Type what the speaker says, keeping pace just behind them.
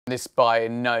This by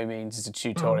no means is a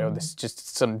tutorial, this is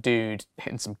just some dude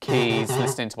hitting some keys,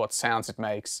 listening to what sounds it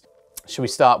makes. Should we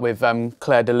start with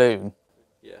Claire de Lune?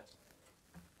 Yeah.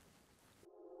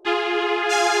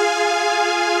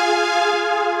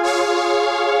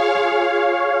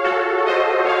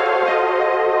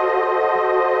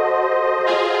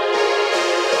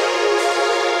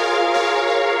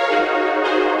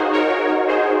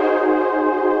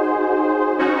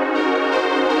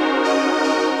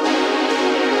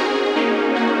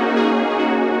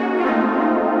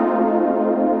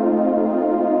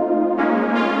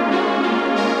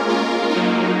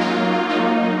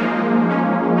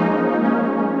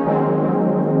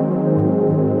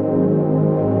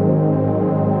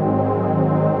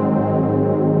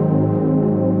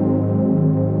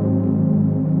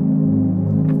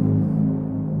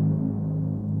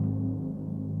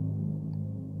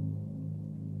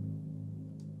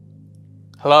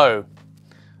 Hello,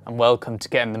 and welcome to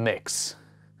Get in the Mix.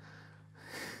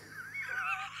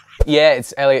 Yeah,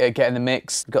 it's Elliott at Get in the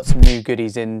Mix. We've got some new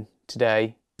goodies in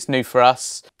today. It's new for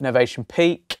us. Novation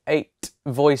Peak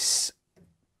 8-voice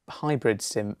hybrid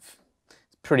synth.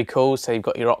 It's pretty cool. So you've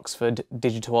got your Oxford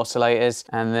digital oscillators,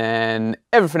 and then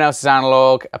everything else is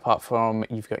analog, apart from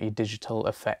you've got your digital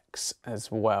effects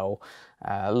as well.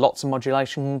 Lots of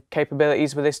modulation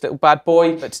capabilities with this little bad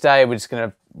boy, but today we're just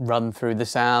going to run through the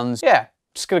sounds. Yeah.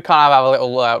 Just gonna kind of have a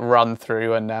little run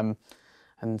through and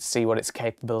see what it's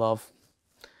capable of.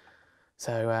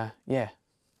 So yeah.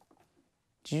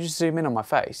 Did you just zoom in on my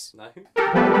face? No.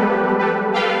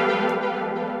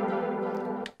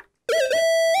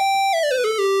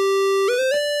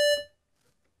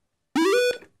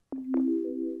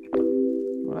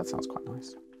 Well, that sounds quite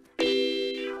nice.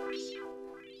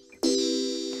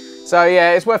 So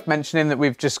yeah, it's worth mentioning that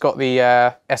we've just got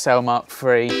the SL Mark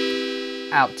III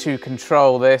out to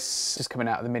control this, just coming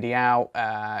out of the MIDI out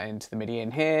into the MIDI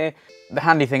in here. The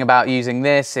handy thing about using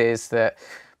this is that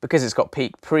because it's got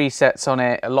Peak presets on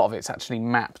it, a lot of it's actually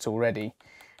mapped already.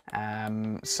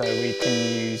 So we can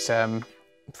use,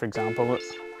 for example, kind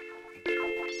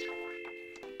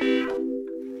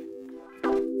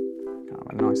of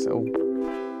a nice little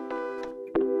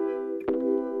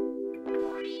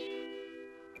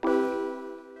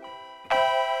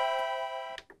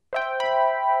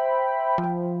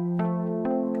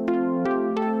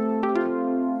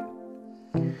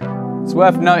It's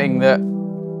worth noting that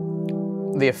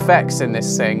the effects in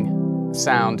this thing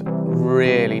sound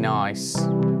really nice. A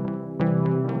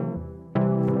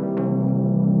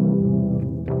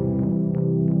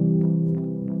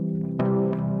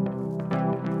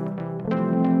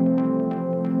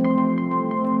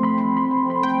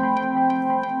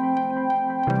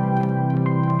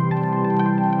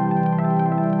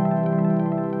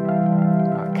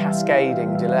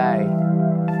cascading delay.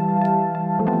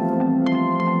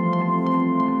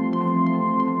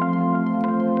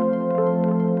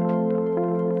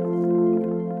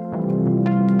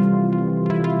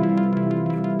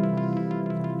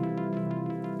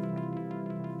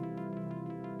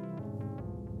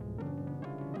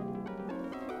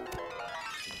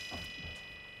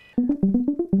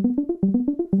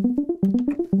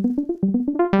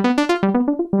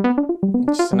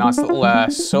 Just a nice little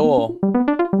saw.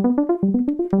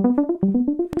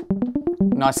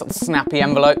 Nice little snappy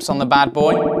envelopes on the bad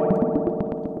boy.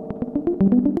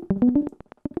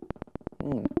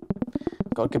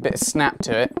 Got a good bit of snap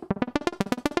to it.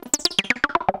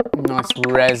 Nice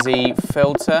resi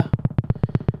filter.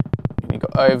 You've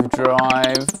got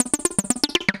overdrive.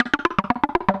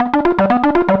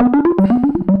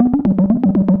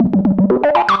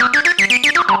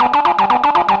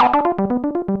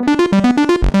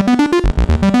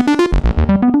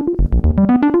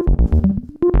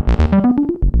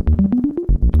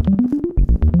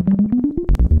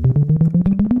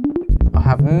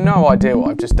 No idea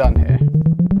what I've just done here.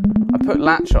 I put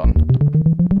latch on,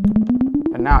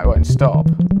 and now it won't stop.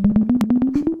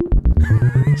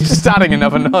 Just adding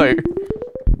another note.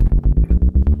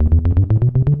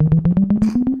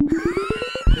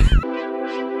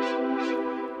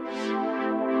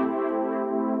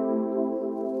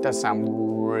 Does sound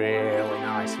really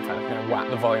nice. In fact, I'm going to whack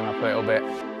the volume up a little bit.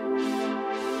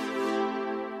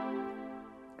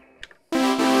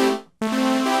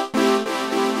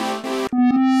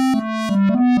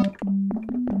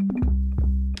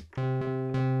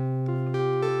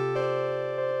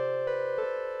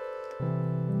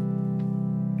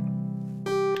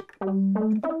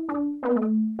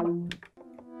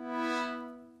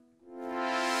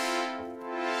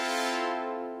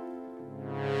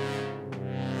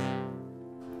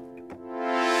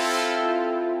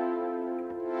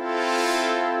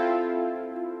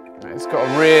 It's got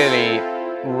a really,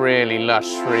 really lush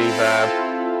reverb.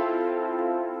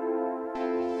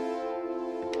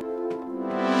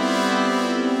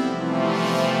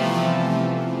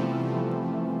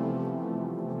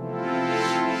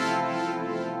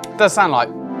 It does sound like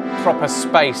proper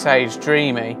space age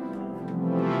dreamy.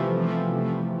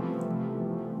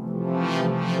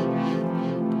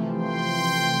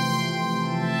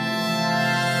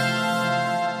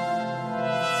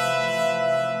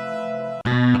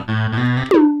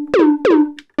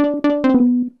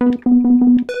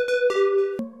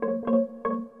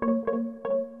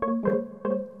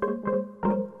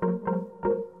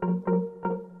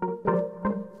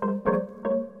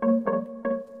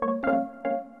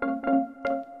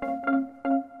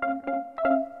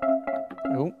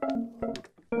 Ooh.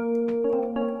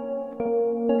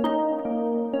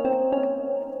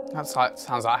 That's like,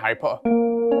 sounds like Harry Potter.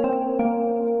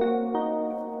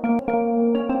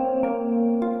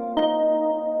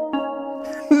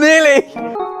 Nearly!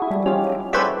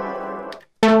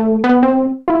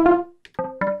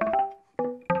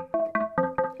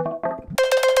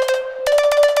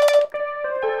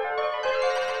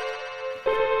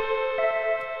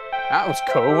 That was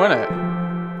cool, wasn't it?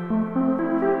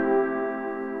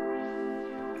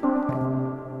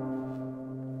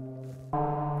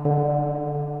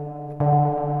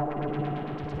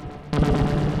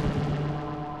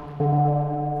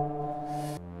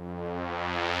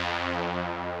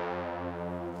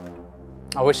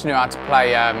 I wish I knew how to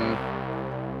play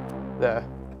the,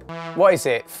 what is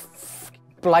it?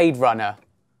 Blade Runner.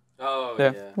 Oh,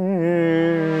 yeah.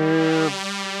 yeah.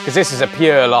 Because this is a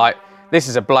pure, like, this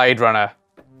is a Blade Runner.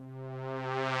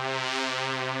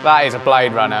 That is a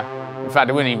Blade Runner. In fact,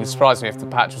 it wouldn't even surprise me if the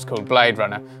patch was called Blade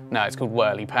Runner. No, it's called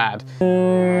Whirly Pad.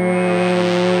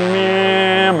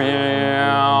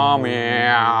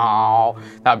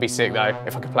 That would be sick though,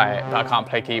 if I could play it, but I can't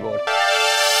play keyboard.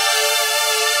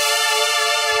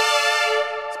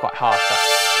 It's quite harsh, that.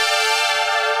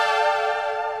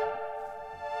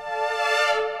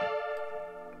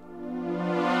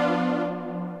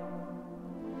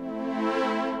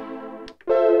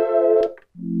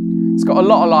 It's got a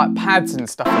lot of like pads and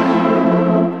stuff in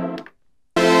it.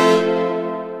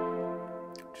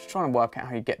 Just trying to work out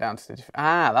how you get down to the different...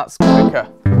 Ah, that's quicker.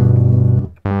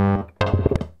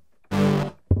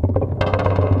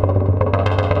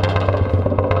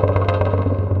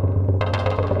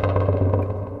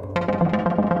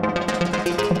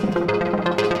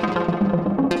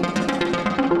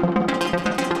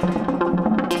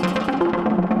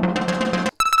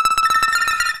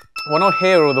 When I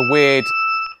hear all the weird...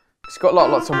 It's got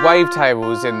lots of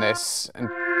wavetables in this and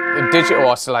digital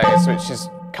oscillators, which is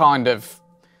kind of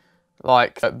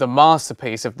like the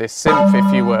masterpiece of this synth,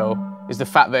 if you will, is the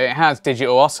fact that it has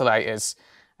digital oscillators.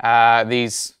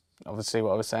 These, obviously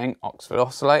what I was saying, Oxford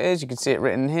oscillators, you can see it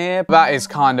written here. That is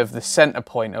kind of the center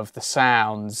point of the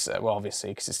sounds, well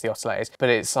obviously because it's the oscillators, but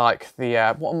it's like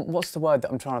the, what's the word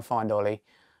that I'm trying to find, Ollie?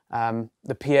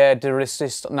 The Pierre de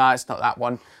Resistance, no it's not that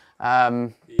one.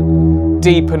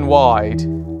 Deep and wide.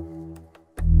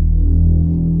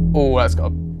 Oh, that's got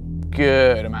a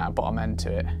good amount of bottom end to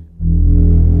it.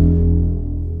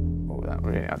 Oh, that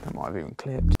might have even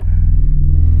clipped.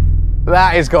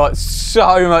 That has got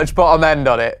so much bottom end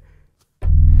on it.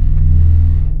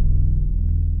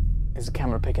 Is the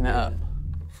camera picking it up?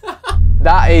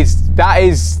 That is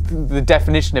the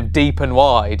definition of deep and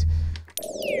wide.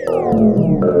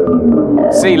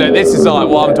 See, look, this is like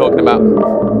what I'm talking about.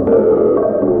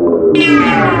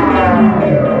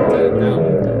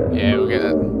 Yeah, we'll get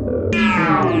that.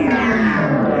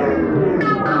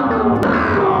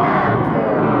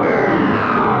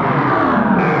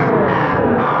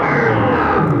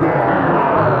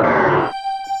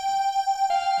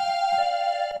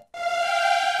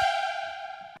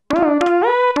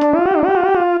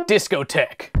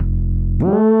 Discotheque.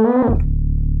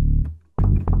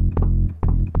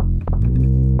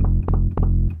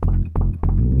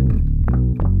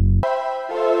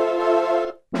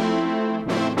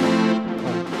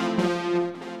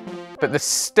 But the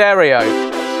stereo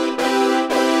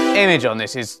image on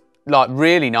this is like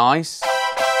really nice.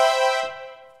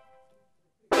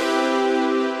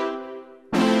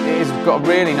 It's got a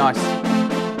really nice.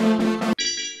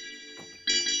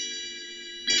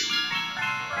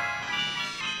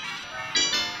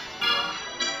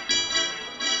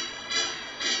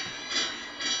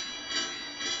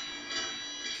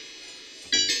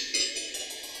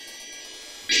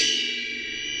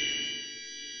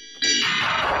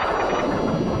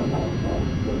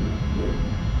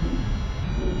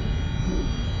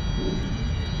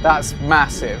 That's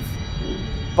massive.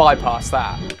 Bypass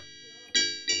that.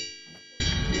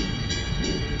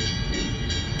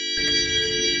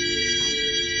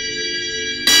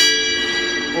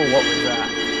 Oh, what was that?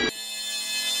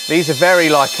 These are very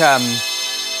like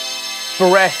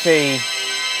breathy.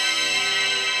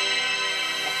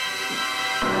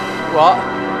 What?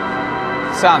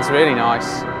 Sounds really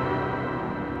nice.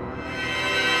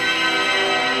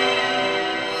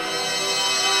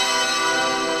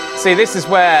 See, this is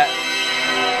where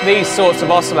these sorts of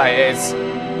oscillators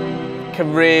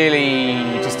can really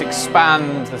just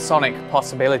expand the sonic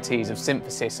possibilities of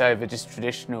synthesis over just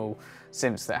traditional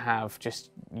synths that have just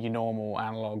your normal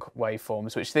analog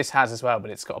waveforms, which this has as well, but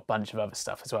it's got a bunch of other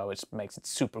stuff as well, which makes it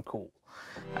super cool.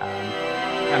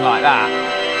 And like that,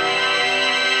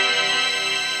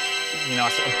 you know,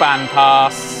 sort of band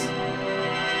pass.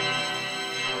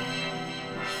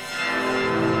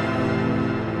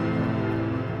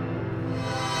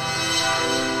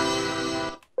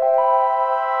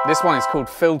 This one is called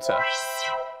Filter.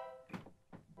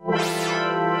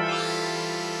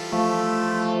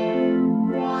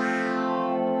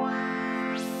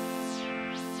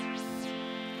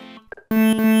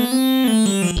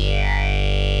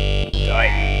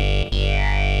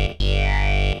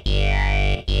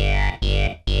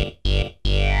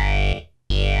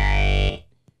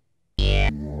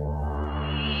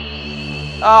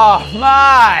 Oh,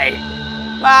 mate!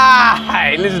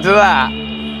 Mate, listen to that.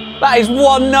 That is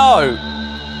one note.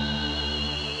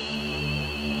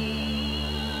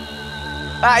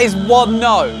 That is one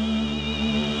note.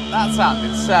 That sounds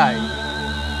insane.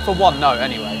 For one note,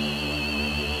 anyway.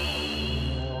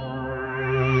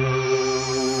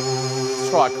 Let's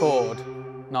try a chord.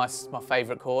 Nice, my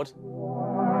favourite chord.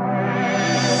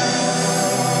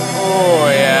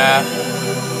 Oh, yeah.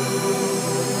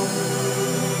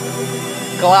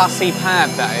 Glassy pad,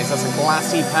 that is. That's a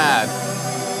glassy pad.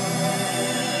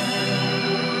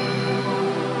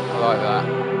 I like that.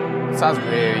 Sounds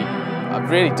really, I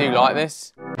really do like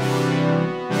this.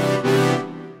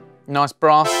 Nice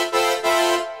brass.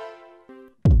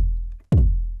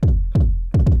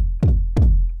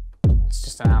 It's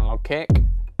just an analog kick.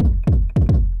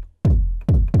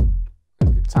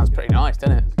 Sounds pretty nice,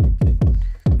 doesn't it?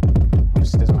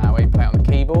 Obviously doesn't matter where you play it on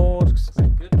the keyboard.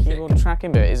 Keyboard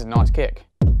tracking, but it is a nice kick.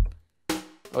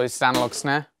 Or is it analog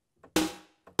snare? It's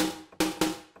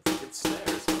snare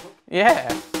as well.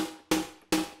 Yeah.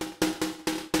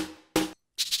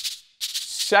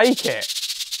 Shake it.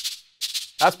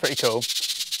 That's pretty cool.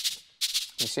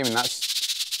 I'm assuming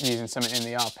that's using something in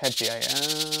the arpeggiator.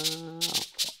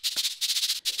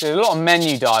 There's a lot of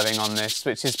menu diving on this,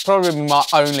 which is probably my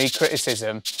only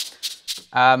criticism.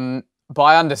 But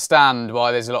I understand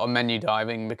why there's a lot of menu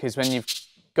diving, because when you've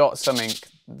got something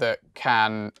that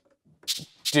can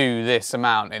do this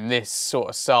amount in this sort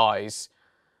of size,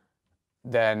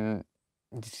 then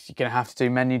you're going to have to do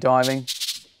menu diving.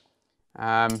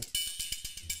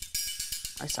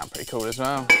 They sound pretty cool as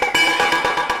well.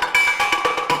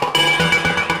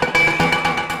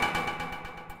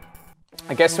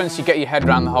 I guess once you get your head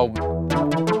around the whole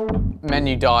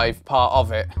menu dive part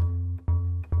of it,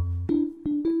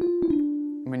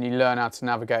 when you learn how to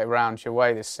navigate around your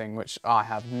way this thing, which I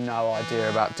have no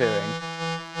idea about doing,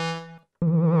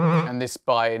 and this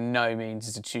by no means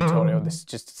is a tutorial, this is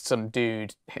just some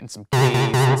dude hitting some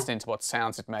keys, listening to what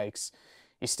sounds it makes.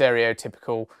 Your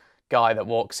stereotypical guy that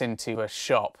walks into a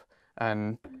shop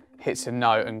and hits a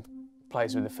note and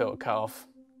plays with the filter cut off.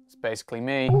 It's basically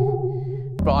me.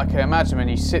 But I can imagine when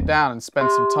you sit down and spend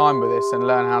some time with this and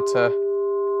learn how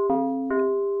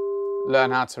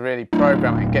to really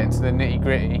program it and get into the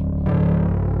nitty-gritty,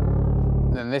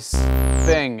 then this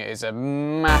thing is a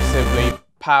massively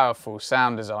powerful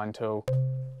sound design tool.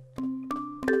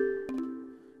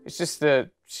 It's just the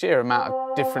sheer amount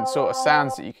of different sort of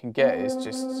sounds that you can get is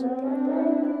just...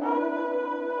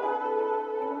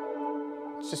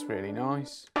 it's just really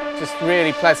nice. Just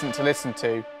really pleasant to listen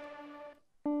to.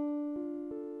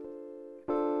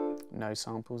 No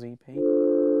Samples EP.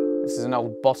 This is an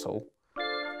old bottle. I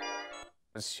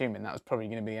was assuming that was probably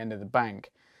going to be the end of the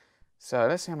bank. So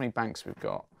let's see how many banks we've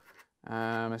got.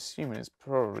 I'm assuming it's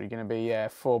probably going to be, yeah,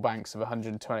 4 banks of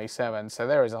 127. So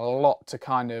there is a lot to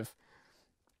kind of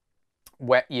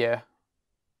wet your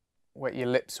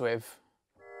lips with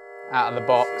out of the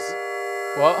box.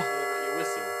 What? Yeah, wet your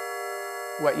whistle.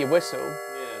 Wet your whistle?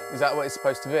 Yeah. Is that what it's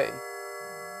supposed to be?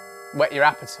 Wet your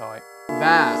appetite.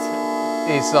 That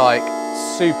is like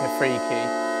super freaky.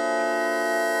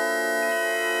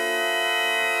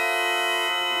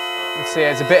 You see,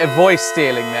 there's a bit of voice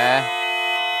stealing there.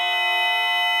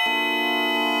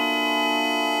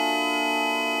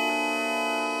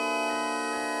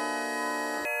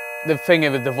 The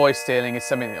thing with the voice stealing is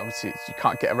something that obviously you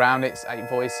can't get around it. It's 8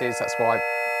 voices, that's why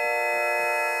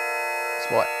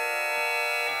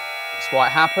That's why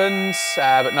it happens.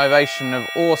 But Novation have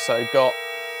also got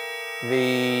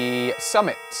the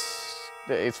Summit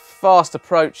that is fast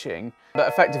approaching. But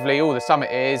effectively all the Summit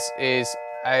is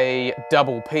a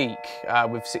double peak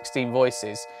with 16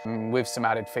 voices, with some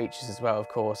added features as well, of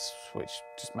course, which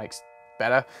just makes it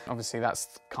better. Obviously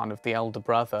that's kind of the elder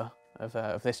brother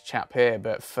of this chap here,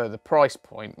 but for the price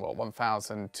point, what,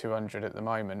 1,200 at the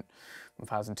moment,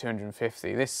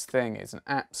 1,250, this thing is an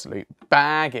absolute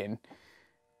bagging.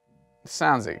 The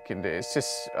sounds it can do, it's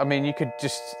just, I mean, you could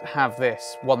just have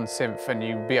this one synth and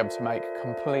you'd be able to make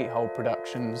complete whole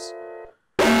productions.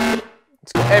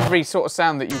 It's got every sort of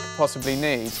sound that you could possibly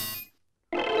need.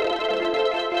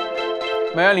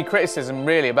 My only criticism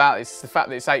really about this is the fact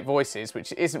that it's 8 voices,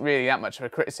 which isn't really that much of a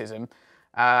criticism,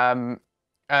 and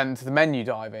the menu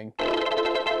diving.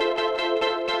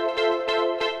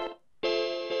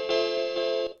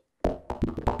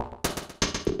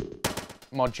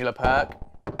 Modular perk.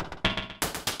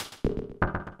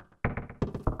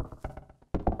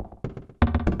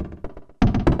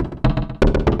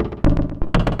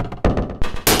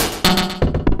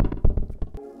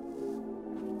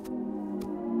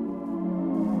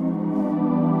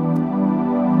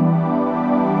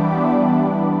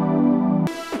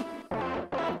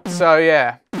 So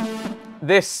yeah,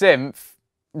 this synth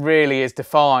really is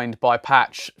defined by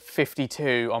patch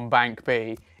 52 on Bank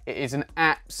B. It is an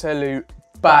absolute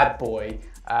bad boy.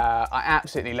 I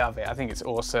absolutely love it. I think it's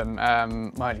awesome.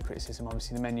 My only criticism,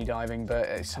 obviously, the menu diving, but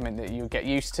it's something that you'll get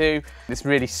used to. It's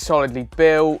really solidly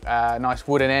built, nice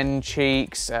wooden end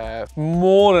cheeks,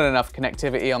 more than enough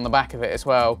connectivity on the back of it as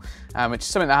well, which is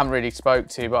something that I haven't really spoke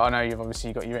to, but I know you've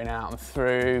obviously got your in, out and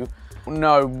through.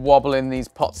 No wobble in these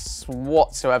pots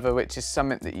whatsoever, which is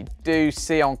something that you do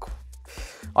see on...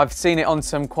 I've seen it on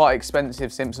some quite expensive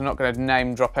synths. I'm not going to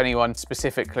name drop anyone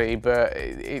specifically, but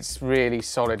it's really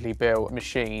solidly built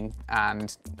machine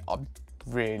and I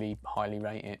really highly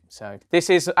rate it. So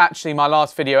this is actually my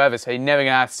last video ever, so you're never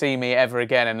going to see me ever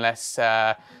again unless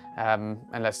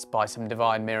by some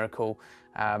divine miracle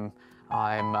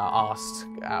I'm asked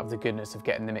out of the goodness of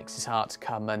getting the Mix's heart to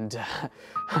come and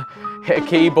hit a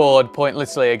keyboard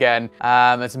pointlessly again.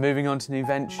 As moving on to new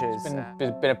ventures.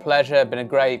 It's been a pleasure, been a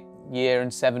great year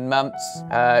and 7 months.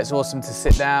 It's awesome to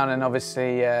sit down and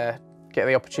obviously get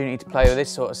the opportunity to play with this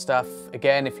sort of stuff.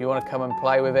 Again, if you want to come and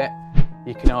play with it,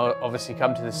 you can obviously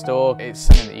come to the store. It's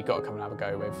something that you've got to come and have a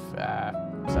go with.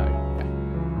 So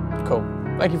yeah, cool.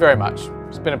 Thank you very much.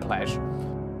 It's been a pleasure.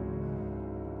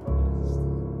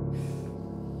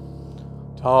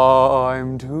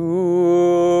 Time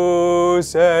to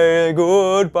say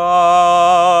goodbye.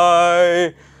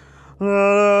 La,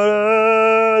 la,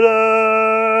 la,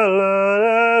 la, la.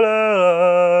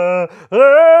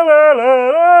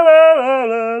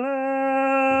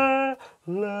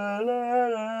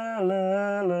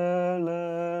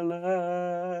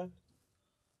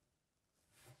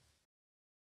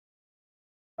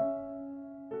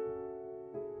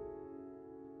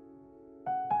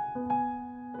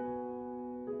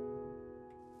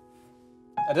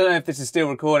 I don't know if this is still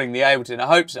recording the Ableton, I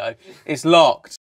hope so. It's locked.